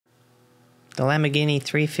The Lamborghini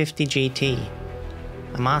 350 GT,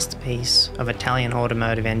 a masterpiece of Italian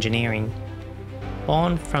automotive engineering.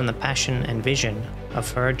 Born from the passion and vision of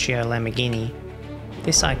Ferruccio Lamborghini,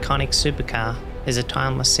 this iconic supercar is a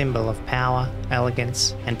timeless symbol of power,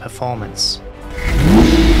 elegance, and performance.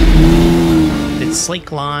 With its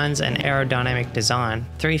sleek lines and aerodynamic design,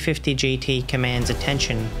 350 GT commands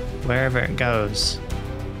attention wherever it goes.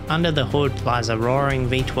 Under the hood lies a roaring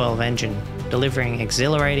V12 engine, delivering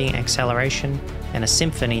exhilarating acceleration and a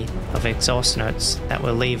symphony of exhaust notes that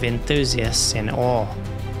will leave enthusiasts in awe.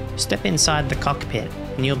 Step inside the cockpit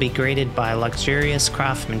and you'll be greeted by luxurious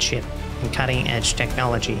craftsmanship and cutting-edge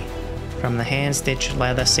technology. From the hand-stitched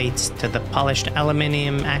leather seats to the polished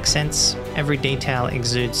aluminium accents, every detail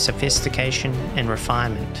exudes sophistication and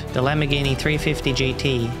refinement. The Lamborghini 350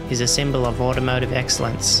 GT is a symbol of automotive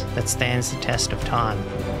excellence that stands the test of time.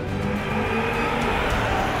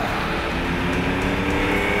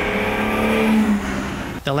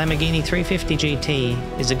 The Lamborghini 350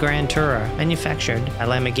 GT is a Grand Tourer manufactured by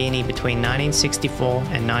Lamborghini between 1964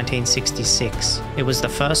 and 1966. It was the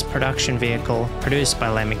first production vehicle produced by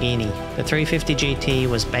Lamborghini. The 350 GT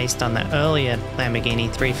was based on the earlier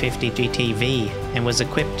Lamborghini 350 GT-V and was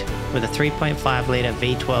equipped with a 3.5-litre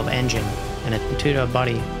V12 engine and a two-door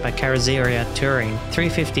body by Carrozzeria Touring.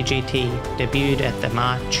 350 GT debuted at the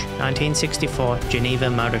March 1964 Geneva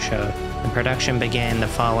Motor Show, and production began the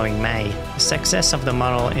following May. The success of the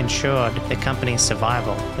model ensured the company's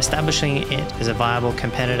survival, establishing it as a viable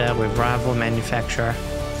competitor with rival manufacturer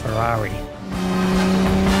Ferrari.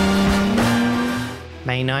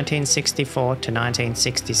 May 1964 to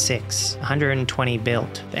 1966, 120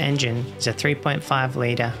 built. The engine is a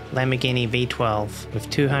 3.5-litre Lamborghini V12 with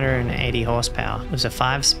 280 horsepower. It was a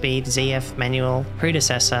 5-speed ZF manual.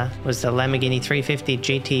 Predecessor was the Lamborghini 350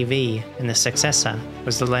 GT-V, and the successor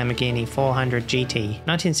was the Lamborghini 400 GT.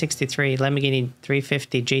 1963 Lamborghini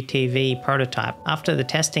 350 GT-V prototype. After the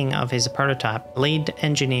testing of his prototype, lead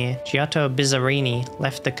engineer Giotto Bizzarini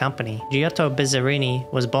left the company. Giotto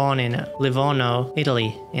Bizzarini was born in Livorno, Italy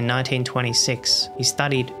in 1926. He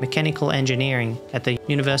studied mechanical engineering at the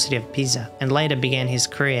University of Pisa and later began his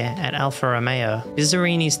career at Alfa Romeo.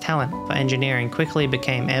 Bizzarini's talent for engineering quickly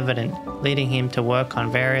became evident, leading him to work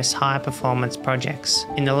on various high-performance projects.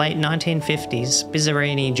 In the late 1950s,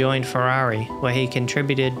 Bizzarini joined Ferrari, where he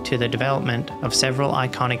contributed to the development of several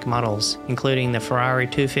iconic models, including the Ferrari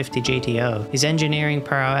 250 GTO. His engineering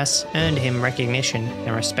prowess earned him recognition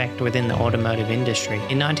and respect within the automotive industry.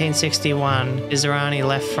 In 1961, Bizzarrini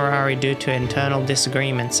left Ferrari due to internal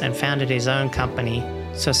disagreements and founded his own company,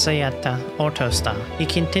 Società Autostar. He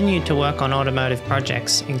continued to work on automotive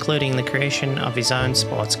projects, including the creation of his own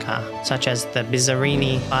sports car, such as the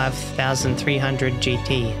Bizzarini 5300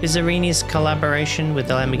 GT. Bizzarini's collaboration with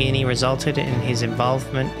the Lamborghini resulted in his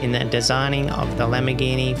involvement in the designing of the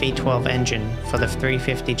Lamborghini V12 engine for the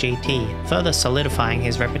 350 GT, further solidifying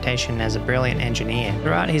his reputation as a brilliant engineer.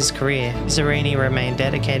 Throughout his career, Bizzarini remained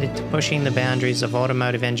dedicated to pushing the boundaries of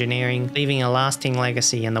automotive engineering, leaving a lasting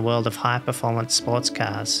legacy in the world of high-performance sports cars.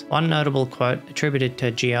 One notable quote attributed to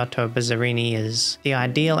Giotto Bizzarini is, "The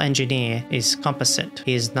ideal engineer is composite.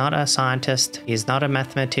 He is not a scientist, he is not a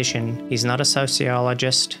mathematician, he is not a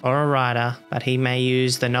sociologist or a writer, but he may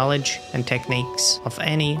use the knowledge and techniques of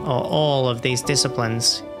any or all of these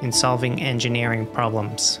disciplines in solving engineering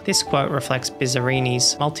problems." This quote reflects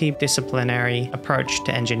Bizzarini's multidisciplinary approach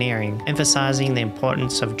to engineering, emphasizing the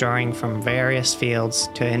importance of drawing from various fields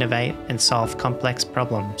to innovate and solve complex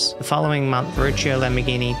problems. The following month, Ferruccio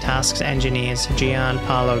Lamborghini tasks engineers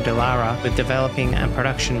Gianpaolo Dallara with developing a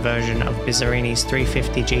production version of Bizzarini's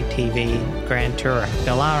 350 GT-V Grand Tourer.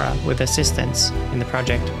 Dallara, with assistance in the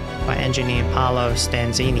project by engineer Paolo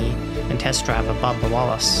Stanzini and test driver Bob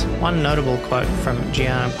Wallace. One notable quote from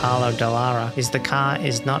Gianpaolo Dallara is, "The car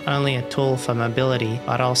is not only a tool for mobility,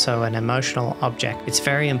 but also an emotional object. It's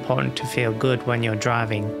very important to feel good when you're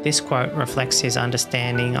driving." This quote reflects his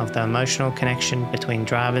understanding of the emotional connection between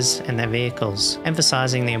drivers and their vehicles,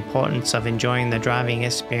 emphasizing the importance of enjoying the driving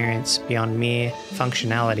experience beyond mere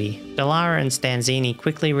functionality. Dallara and Stanzini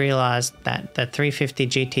quickly realized that the 350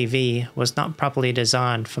 GT-V was not properly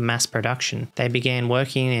designed for mass production. They began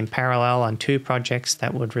working in parallel on two projects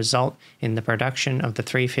that would result in the production of the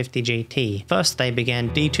 350 GT. First, they began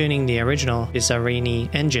detuning the original Bizzarini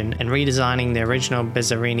engine and redesigning the original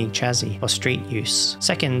Bizzarini chassis for street use.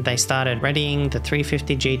 Second, they started readying the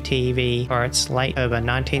 350 GT-V for its late October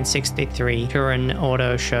 1963 Turin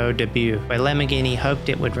Auto Show debut, where Lamborghini hoped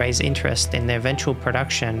it would raise interest in the eventual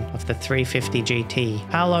production of the the 350 GT.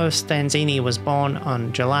 Paolo Stanzini was born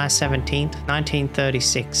on July 17,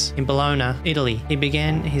 1936, in Bologna, Italy. He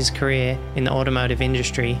began his career in the automotive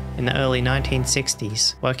industry in the early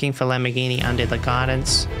 1960s, working for Lamborghini under the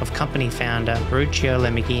guidance of company founder Ferruccio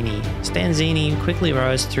Lamborghini. Stanzini quickly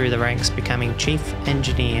rose through the ranks, becoming chief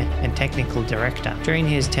engineer and technical director. During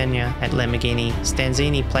his tenure at Lamborghini,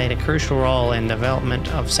 Stanzini played a crucial role in the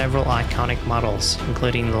development of several iconic models,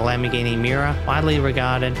 including the Lamborghini Miura, widely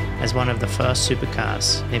regarded as one of the first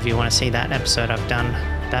supercars. And if you want to see that episode, I've done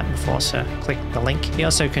that before, so click the link. He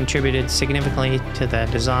also contributed significantly to the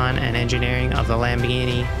design and engineering of the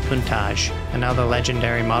Lamborghini Countach, another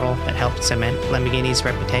legendary model that helped cement Lamborghini's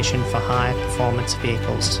reputation for high-performance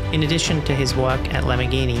vehicles. In addition to his work at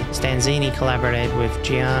Lamborghini, Stanzini collaborated with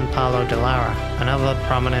Gianpaolo Dallara, another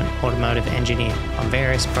prominent automotive engineer, on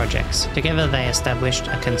various projects. Together they established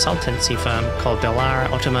a consultancy firm called Dallara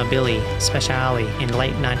Automobili Speciali in the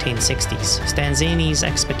late 1960s. Stanzini's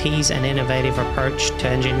expertise and innovative approach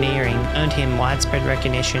to engineering earned him widespread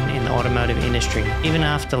recognition in the automotive industry. Even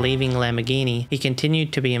after leaving Lamborghini, he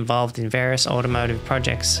continued to be involved in various automotive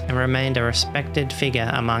projects and remained a respected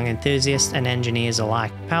figure among enthusiasts and engineers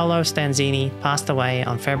alike. Paolo Stanzini passed away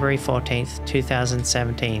on February 14,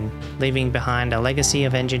 2017, leaving behind a legacy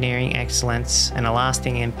of engineering excellence and a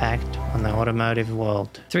lasting impact on the automotive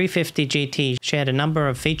world. 350 GT shared a number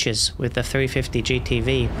of features with the 350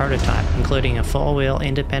 GTV prototype, including a four-wheel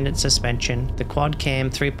independent suspension, the quad-cam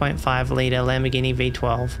 3.5-litre Lamborghini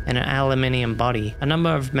V12, and an aluminium body. A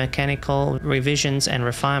number of mechanical revisions and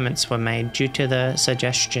refinements were made due to the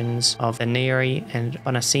suggestions of the Neri and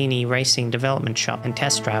Bonaccini Racing Development Shop and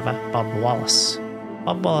test driver Bob Wallace.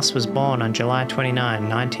 Bob Wallace was born on July 29,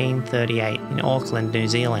 1938 in Auckland, New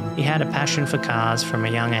Zealand. He had a passion for cars from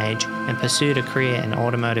a young age and pursued a career in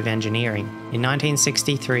automotive engineering. In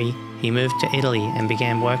 1963, he moved to Italy and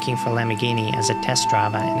began working for Lamborghini as a test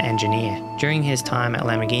driver and engineer. During his time at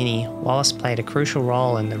Lamborghini, Wallace played a crucial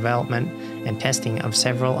role in the development and testing of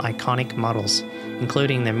several iconic models,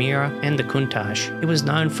 including the Miura and the Countach. He was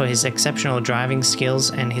known for his exceptional driving skills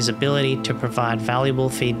and his ability to provide valuable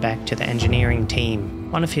feedback to the engineering team.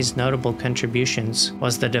 One of his notable contributions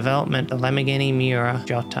was the development of the Lamborghini Miura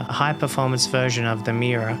Jota, a high-performance version of the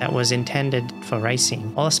Miura that was intended for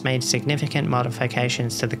racing. Wallace made significant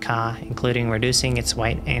modifications to the car, including reducing its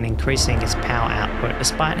weight and increasing its power output.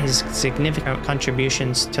 Despite his significant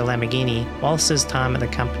contributions to Lamborghini, Wallace's time at the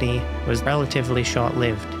company was relatively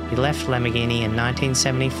short-lived. He left Lamborghini in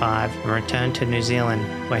 1975 and returned to New Zealand,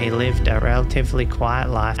 where he lived a relatively quiet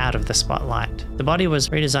life out of the spotlight. The body was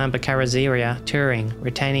redesigned by Carrozzeria Touring,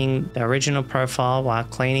 retaining the original profile while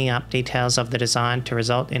cleaning up details of the design to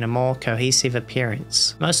result in a more cohesive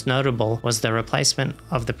appearance. Most notable was the replacement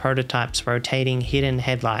of the prototype's rotating hidden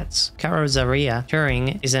headlights. Carrozzeria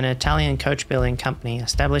Touring is an Italian coach-building company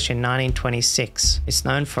established in 1926. It's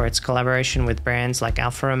known for its collaboration with brands like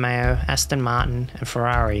Alfa Romeo, Aston Martin, and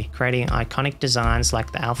Ferrari, creating iconic designs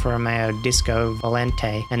like the Alfa Romeo Disco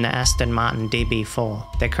Volante and the Aston Martin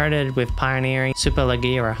DB4. They're credited with pioneering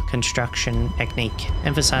Superleggera construction technique,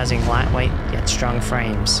 emphasizing lightweight yet strong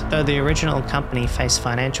frames. Though the original company faced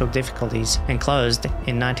financial difficulties and closed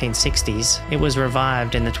in 1960s, it was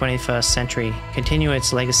revived in the 21st century, continuing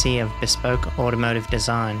its legacy of bespoke automotive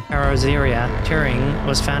design. Carrozzeria Touring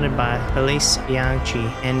was founded by Felice Bianchi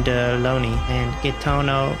and Loni and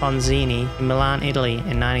Gaetano Ponzini in Milan, Italy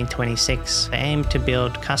in 1926. They aimed to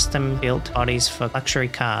build custom-built bodies for luxury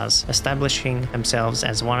cars, establishing themselves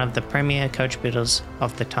as one of the premier coach builders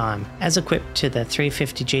of the time. As equipped to the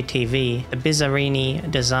 350 GTV, the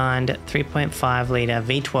Bizzarini-designed 3.5-litre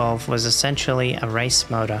V12 was essentially a race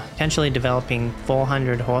motor, potentially developing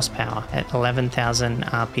 400 horsepower at 11,000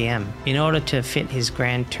 RPM. In order to fit his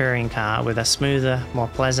grand touring car with a smoother, more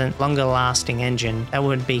pleasant, longer-lasting engine that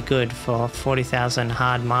would be good for 40,000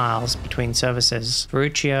 hard miles between services,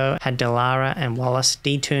 Ferruccio had Dallara and Wallace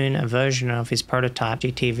detune a version of his prototype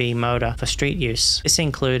GTV motor for street use. This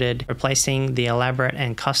included replacing the elaborate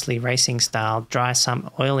and costly racing-style dry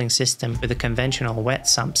sump oiling system with a conventional wet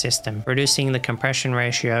sump system, reducing the compression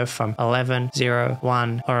ratio from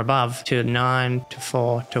 11:1 or above to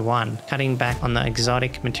 9:4:1, cutting back on the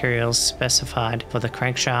exotic materials specified for the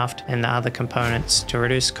crankshaft and the other components to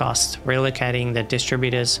reduce costs, relocating the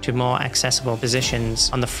distributors to more accessible positions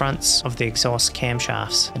on the fronts of the exhaust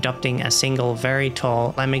camshafts, adopting a single very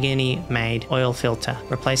tall Lamborghini-made oil filter,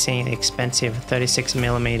 replacing an expensive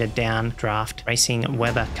 36mm down draft downdraft racing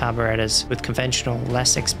Weber carburetors with conventional,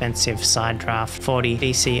 less expensive side draft 40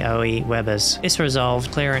 DCOE Webers. This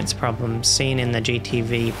resolved clearance problems seen in the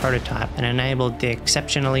GTV prototype and enabled the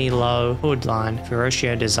exceptionally low hood line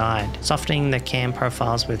Ferruccio desired, softening the cam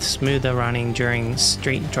profiles with smoother running during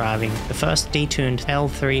street driving. The first detuned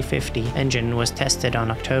L350 engine was tested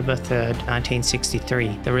on October 3rd,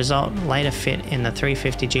 1963. The result, later fit in the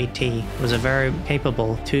 350 GT, was a very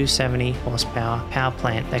capable 270 horsepower power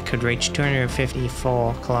plant that could reach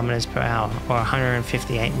 254 kilometers per hour or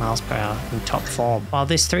 158 miles per hour in top form. While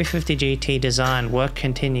this 350 GT design work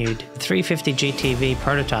continued, the 350 GTV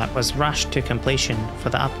prototype was rushed to completion for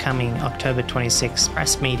the upcoming October 26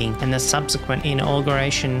 press meeting and the subsequent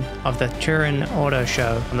inauguration of the Turin Auto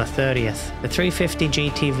Show on the 30th. The 350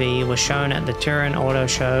 GTV was shown at the Turin Auto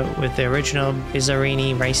Show with the original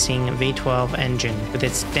Bizzarini Racing V12 engine, with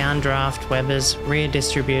its downdraft Webers, rear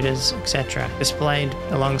distributors, etc. displayed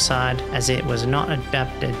alongside, as it was not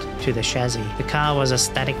adapted to the chassis. The car was a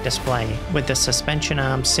static display, with the suspension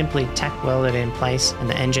arms simply tack welded in place and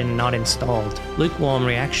the engine not installed. Lukewarm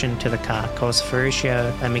reaction to the car caused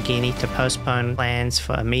Ferruccio Lamborghini to postpone plans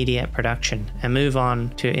for immediate production and move on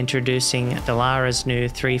to introducing Dallara's new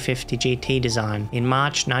 350 GT design. In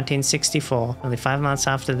March 1964, only 5 months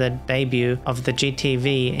after the debut of the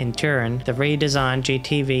GTV in Turin, the redesigned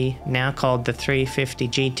GTV, now called the 350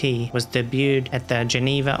 GT, was debuted at the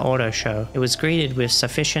Geneva Auto Show. It was greeted with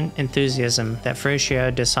sufficient enthusiasm that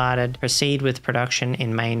Ferruccio decided to proceed with production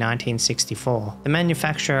in May 1964. The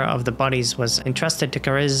manufacturer of the bodies was entrusted to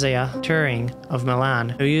Carizia Touring of Milan,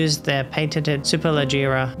 who used their patented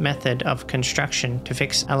superleggera method of construction to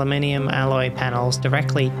fix aluminium alloy panels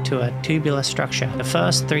directly to a tubular structure. The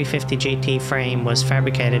first 350 GT frame was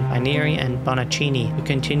fabricated by Neri and Bonaccini, who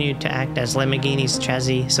continued to act as Lamborghini's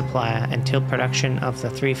chassis supplier until production of the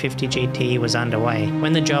 350 GT was underway.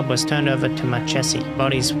 When the job was turned over to Marchesi,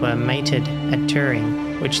 bodies were mated at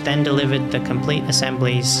Turin, which then delivered the complete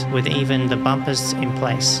assemblies with even the bumpers in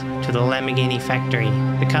place to the Lamborghini factory.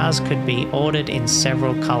 The cars could be ordered in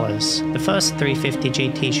several colors. The first 350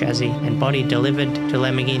 GT chassis and body delivered to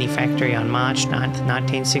Lamborghini factory on March 9,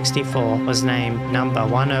 1964 was named number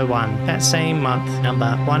 101. That same month,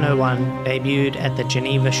 number 101 debuted at the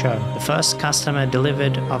Geneva show. The first customer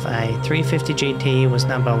delivered of a 350 GT was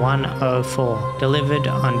number 104, delivered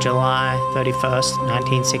on July 31st,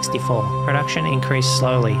 1964. Production increased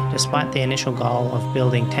slowly. Despite the initial goal of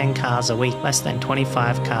building 10 cars a week, less than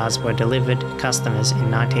 25 cars were delivered to customers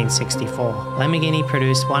in 1964. Lamborghini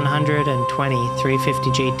produced 120 350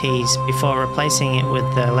 GTs before replacing it with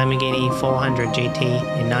the Lamborghini 400 GT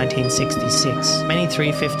in 1966. Many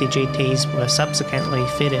 350 GTs were subsequently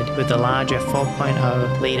fitted with the larger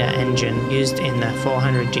 4.0-litre engine used in the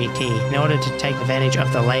 400 GT in order to take advantage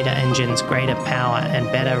of the later engine's greater power and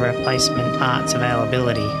better replacement parts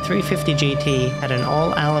availability. 350 GT had an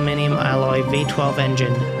all-aluminium alloy V12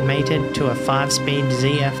 engine mated to a 5-speed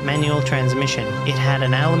ZF manual transmission. It had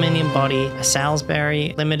an aluminium body, a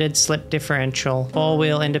Salisbury limited slip differential,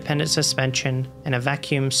 4-wheel independent suspension, and a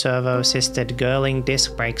vacuum servo-assisted Girling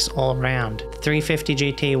disc brakes all round. The 350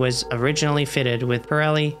 GT was originally fitted with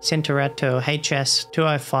Pirelli Tintoretto HS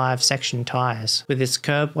 205 section tires. With its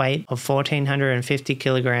curb weight of 1,450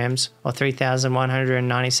 kilograms or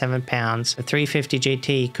 3,197 pounds, the 350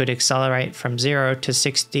 GT could accelerate from 0 to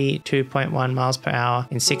 62.1 miles per hour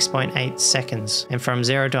in 6.8 seconds, and from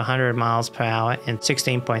 0 to 100 miles per hour in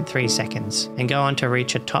 16.3 seconds, and go on to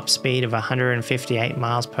reach a top speed of 158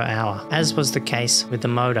 miles per hour. As was the case with the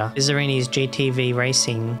motor, Bizzarini's GTV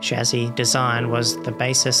racing chassis design was the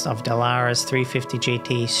basis of Dallara's 350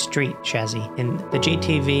 GT street chassis. And the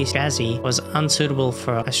GTV chassis was unsuitable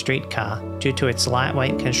for a street car due to its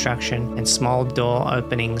lightweight construction and small door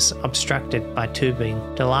openings obstructed by tubing.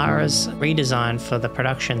 Dallara's redesign for the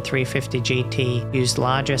production 350 GT used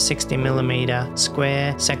larger 60mm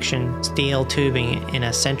square section steel tubing in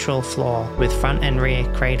a central floor with front and rear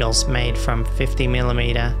cradles made from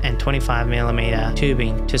 50mm and 25mm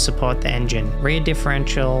tubing to support the engine, rear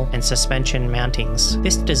differential and suspension mountings.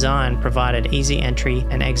 This design provided easy entry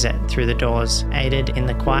and exit through the doors, aided in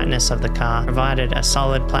the quietness of the car, provided a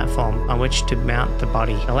solid platform on which to mount the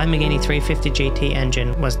body. The Lamborghini 350 GT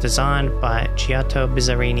engine was designed by Giotto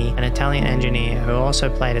Bizzarini, an Italian engineer who also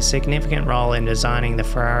played a significant role in designing the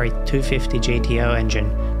Ferrari 250 GTO engine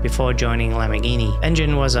before joining Lamborghini. The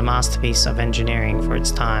engine was a masterpiece of engineering for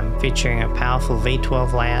its time, featuring a powerful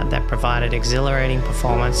V12 layout that provided exhilarating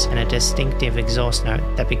performance and a distinctive exhaust note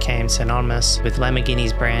that became synonymous with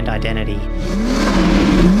Lamborghini's brand identity.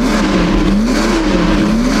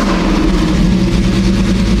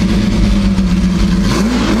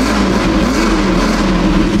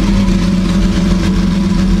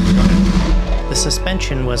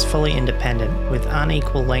 suspension was fully independent, with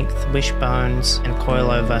unequal length wishbones and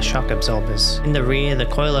coilover shock absorbers. In the rear, the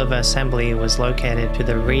coilover assembly was located to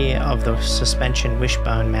the rear of the suspension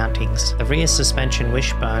wishbone mountings. The rear suspension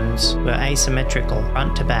wishbones were asymmetrical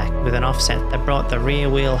front to back, with an offset that brought the rear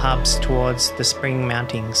wheel hubs towards the spring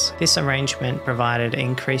mountings. This arrangement provided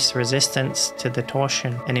increased resistance to the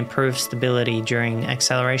torsion and improved stability during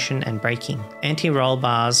acceleration and braking. Anti-roll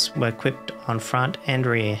bars were equipped on front and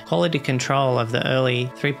rear. Quality control of the early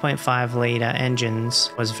 3.5-litre engines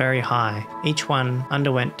was very high. Each one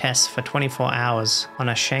underwent tests for 24 hours on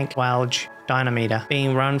a shank-Walge dynamometer,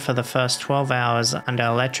 being run for the first 12 hours under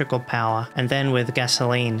electrical power and then with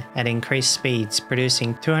gasoline at increased speeds,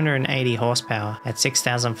 producing 280 horsepower at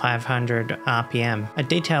 6,500 RPM. A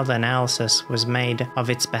detailed analysis was made of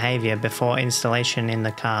its behavior before installation in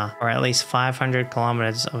the car, or at least 500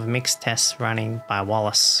 kilometers of mixed tests running by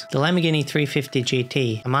Wallace. The Lamborghini 350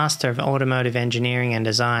 GT, a master of automotive engineering and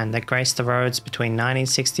design that graced the roads between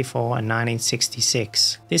 1964 and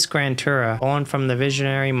 1966. This Grand Tourer, born from the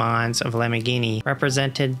visionary minds of Lamborghini,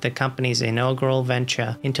 represented the company's inaugural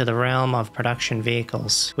venture into the realm of production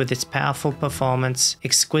vehicles. With its powerful performance,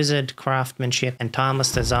 exquisite craftsmanship, and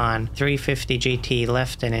timeless design, 350 GT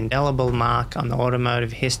left an indelible mark on the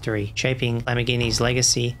automotive history, shaping Lamborghini's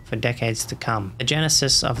legacy for decades to come. The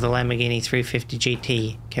genesis of the Lamborghini 350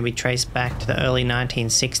 GT can be traced back to the early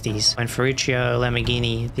 1960s, when Ferruccio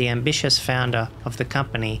Lamborghini, the ambitious founder of the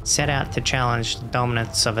company, set out to challenge the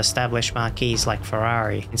dominance of established marques like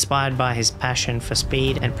Ferrari. Inspired by his passion for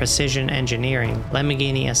speed and precision engineering,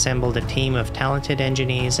 Lamborghini assembled a team of talented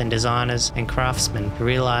engineers and designers and craftsmen to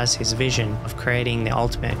realize his vision of creating the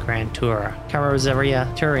ultimate Grand Tourer.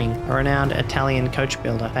 Carrozzeria Touring, a renowned Italian coach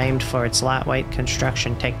builder famed for its lightweight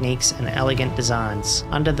construction techniques and elegant designs.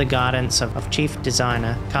 Under the guidance of chief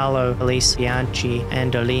designer Carlo Felice Bianchi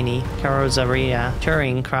Andolini, Carrozzeria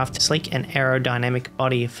Touring crafted a sleek and aerodynamic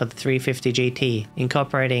body for the 350 GT,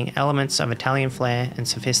 incorporating elements of Italian flair and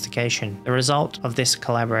sophistication. The result of this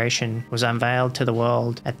collaboration was unveiled to the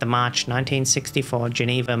world at the March 1964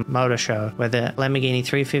 Geneva Motor Show, where the Lamborghini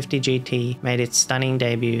 350 GT made its stunning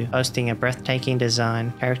debut, boasting a breathtaking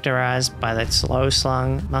design characterized by its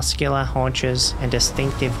low-slung, muscular haunches and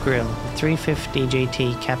distinctive grille. The 350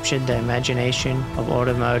 GT captured the imagination of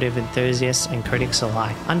automotive enthusiasts and critics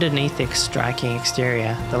alike. Underneath its striking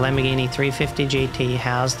exterior, the Lamborghini 350 GT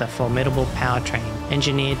housed a formidable powertrain,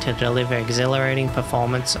 engineered to deliver exhilarating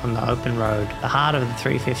performance on the open road. The heart of the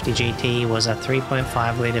 350 GT was a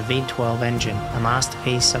 3.5-litre V12 engine, a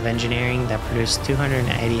masterpiece of engineering that produced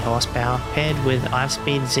 280 horsepower. Paired with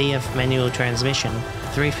 5-speed ZF manual transmission,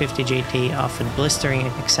 the 350 GT offered blistering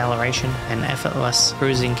acceleration and effortless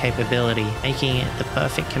cruising capability, making it the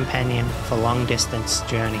perfect companion for long-distance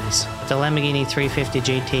journeys. But the Lamborghini 350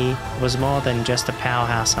 GT was more than just a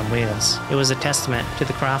powerhouse on wheels. It was a testament to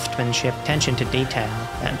the craftsmanship, attention to detail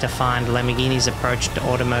that defined Lamborghini's approach to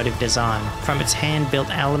automotive design. From its hand-built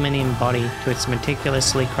aluminium body to its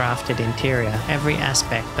meticulously crafted interior, every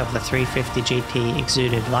aspect of the 350 GT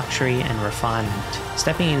exuded luxury and refinement.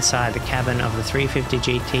 Stepping inside the cabin of the 350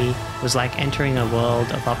 GT was like entering a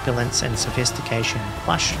world of opulence and sophistication.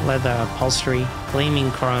 Plush leather upholstery, gleaming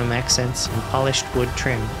chrome accents, and polished wood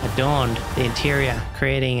trim adorned the interior,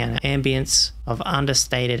 creating an ambience of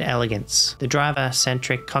understated elegance. The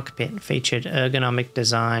driver-centric cockpit featured ergonomic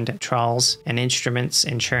designed controls and instruments,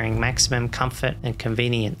 ensuring maximum comfort and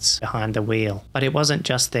convenience behind the wheel. But it wasn't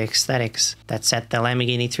just the aesthetics that set the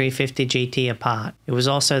Lamborghini 350 GT apart. It was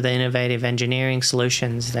also the innovative engineering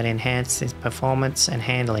solutions that enhanced its performance and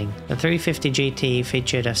handling. The 350 GT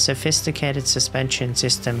featured a sophisticated suspension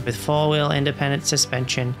system with four-wheel independent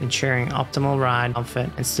suspension, ensuring optimal ride comfort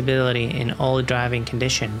and stability in all driving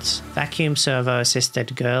conditions. Vacuum servo-assisted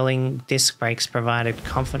Girling disc brakes provided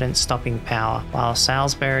confident stopping power, while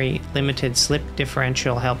Salisbury limited slip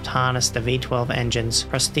differential helped harness the V12 engine's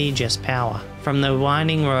prestigious power. From the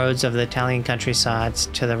winding roads of the Italian countrysides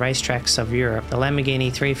to the racetracks of Europe, the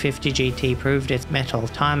Lamborghini 350 GT proved its mettle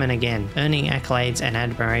time and again, earning accolades and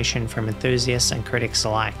admiration from enthusiasts and critics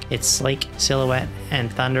alike. Its sleek silhouette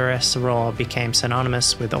and thunderous roar became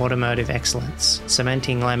synonymous with automotive excellence,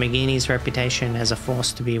 cementing Lamborghini's reputation as a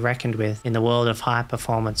force to be reckoned with in the world of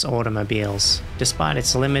high-performance automobiles. Despite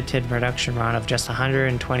its limited production run of just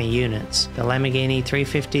 120 units, the Lamborghini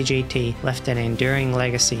 350 GT left an enduring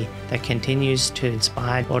legacy that continues to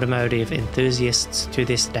inspire automotive enthusiasts to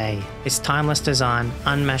this day. Its timeless design,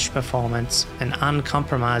 unmatched performance, and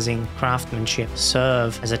uncompromising craftsmanship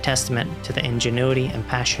serve as a testament to the ingenuity and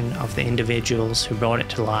passion of the individuals who brought it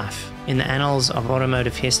to life. In the annals of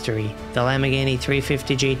automotive history, the Lamborghini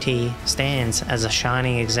 350 GT stands as a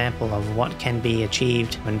shining example of what can be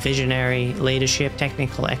achieved when visionary leadership,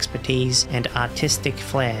 technical expertise, and artistic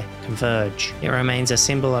flair converge. It remains a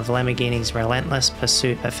symbol of Lamborghini's relentless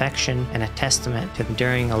pursuit of perfection and a testament to the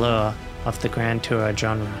enduring allure of the Grand Tour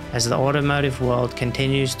genre. As the automotive world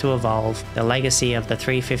continues to evolve, the legacy of the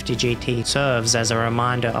 350 GT serves as a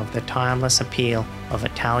reminder of the timeless appeal of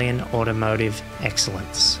Italian automotive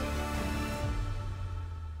excellence.